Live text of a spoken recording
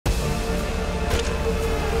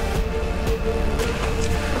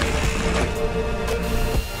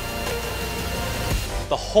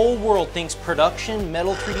The whole world thinks production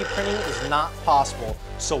metal 3D printing is not possible,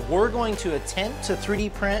 so we're going to attempt to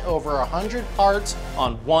 3D print over 100 parts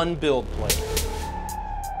on one build plate.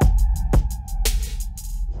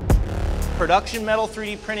 Production metal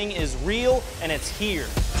 3D printing is real and it's here.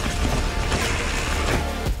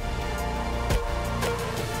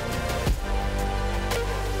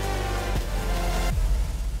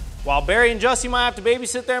 While Barry and Justy might have to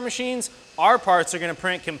babysit their machines, our parts are going to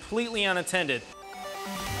print completely unattended.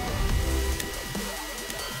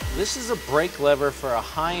 This is a brake lever for a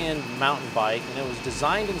high-end mountain bike, and it was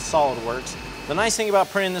designed in SolidWorks. The nice thing about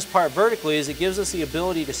printing this part vertically is it gives us the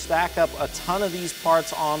ability to stack up a ton of these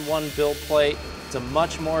parts on one build plate. It's a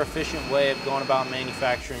much more efficient way of going about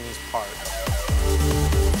manufacturing these parts.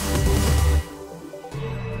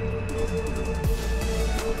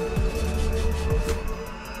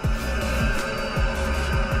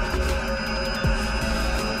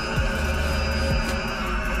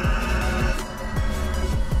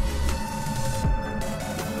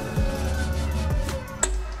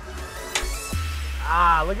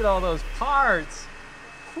 Ah, look at all those parts.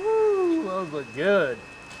 Woo, those look good.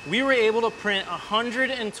 We were able to print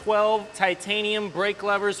 112 titanium brake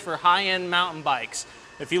levers for high-end mountain bikes.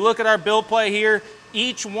 If you look at our build plate here,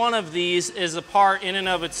 each one of these is a part in and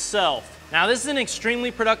of itself. Now this is an extremely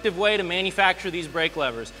productive way to manufacture these brake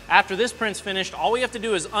levers. After this print's finished, all we have to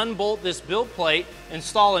do is unbolt this build plate,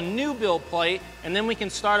 install a new build plate, and then we can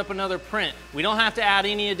start up another print. We don't have to add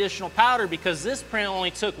any additional powder because this print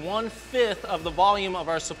only took 1/5 of the volume of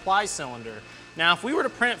our supply cylinder. Now if we were to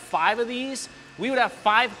print 5 of these, we would have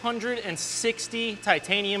 560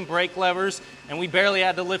 titanium brake levers, and we barely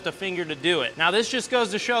had to lift a finger to do it. Now this just goes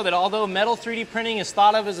to show that although metal 3D printing is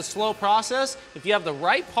thought of as a slow process, if you have the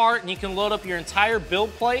right part and you can load up your entire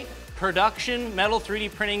build plate, production metal 3D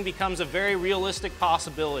printing becomes a very realistic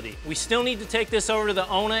possibility. We still need to take this over to the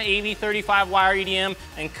ONA AV35 wire EDM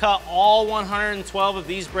and cut all 112 of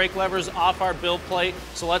these brake levers off our build plate.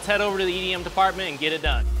 So let's head over to the EDM department and get it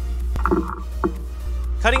done.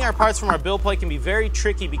 Cutting our parts from our build plate can be very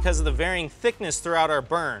tricky because of the varying thickness throughout our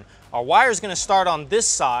burn. Our wire is going to start on this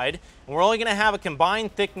side, and we're only going to have a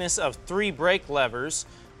combined thickness of 3 brake levers,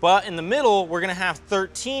 but in the middle we're going to have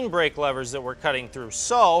 13 brake levers that we're cutting through.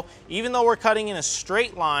 So even though we're cutting in a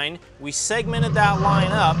straight line, we segmented that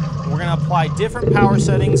line up. We're going to apply different power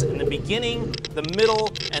settings in the beginning, the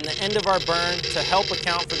middle, and the end of our burn to help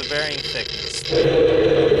account for the varying thickness.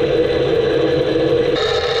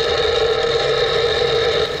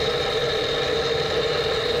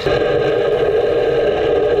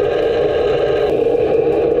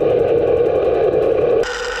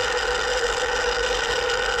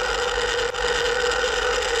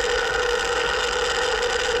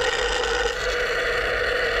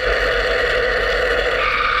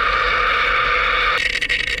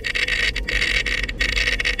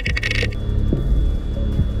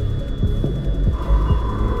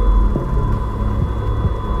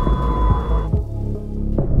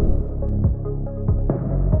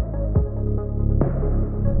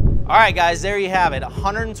 All right guys, there you have it.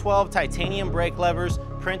 112 titanium brake levers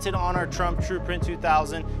printed on our Trumpf TruPrint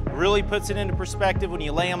 2000. Really puts it into perspective when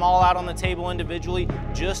you lay them all out on the table individually,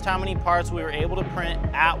 just how many parts we were able to print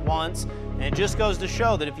at once. And it just goes to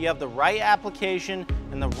show that if you have the right application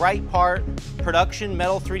and the right part, production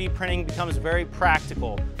metal 3D printing becomes very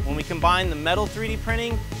practical. When we combine the metal 3D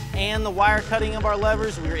printing and the wire cutting of our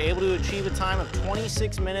levers, we were able to achieve a time of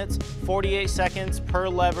 26 minutes, 48 seconds per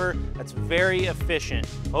lever. That's very efficient.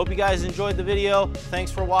 Hope you guys enjoyed the video.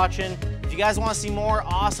 Thanks for watching. If you guys want to see more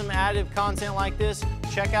awesome additive content like this,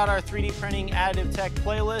 check out our 3D printing additive tech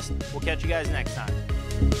playlist. We'll catch you guys next time.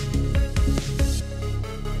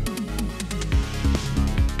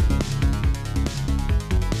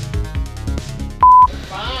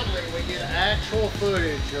 Finally, we get actual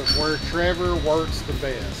footage of where Trevor works the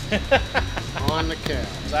best. On the couch.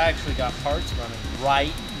 I actually got parts running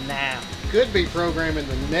right now. Could be programming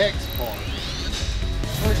the next part.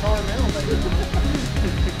 Push hard now, baby.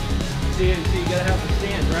 See, you gotta have the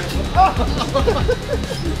stand, right?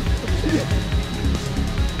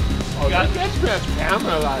 Oh, that's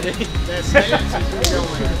camera like that stance is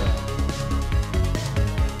going.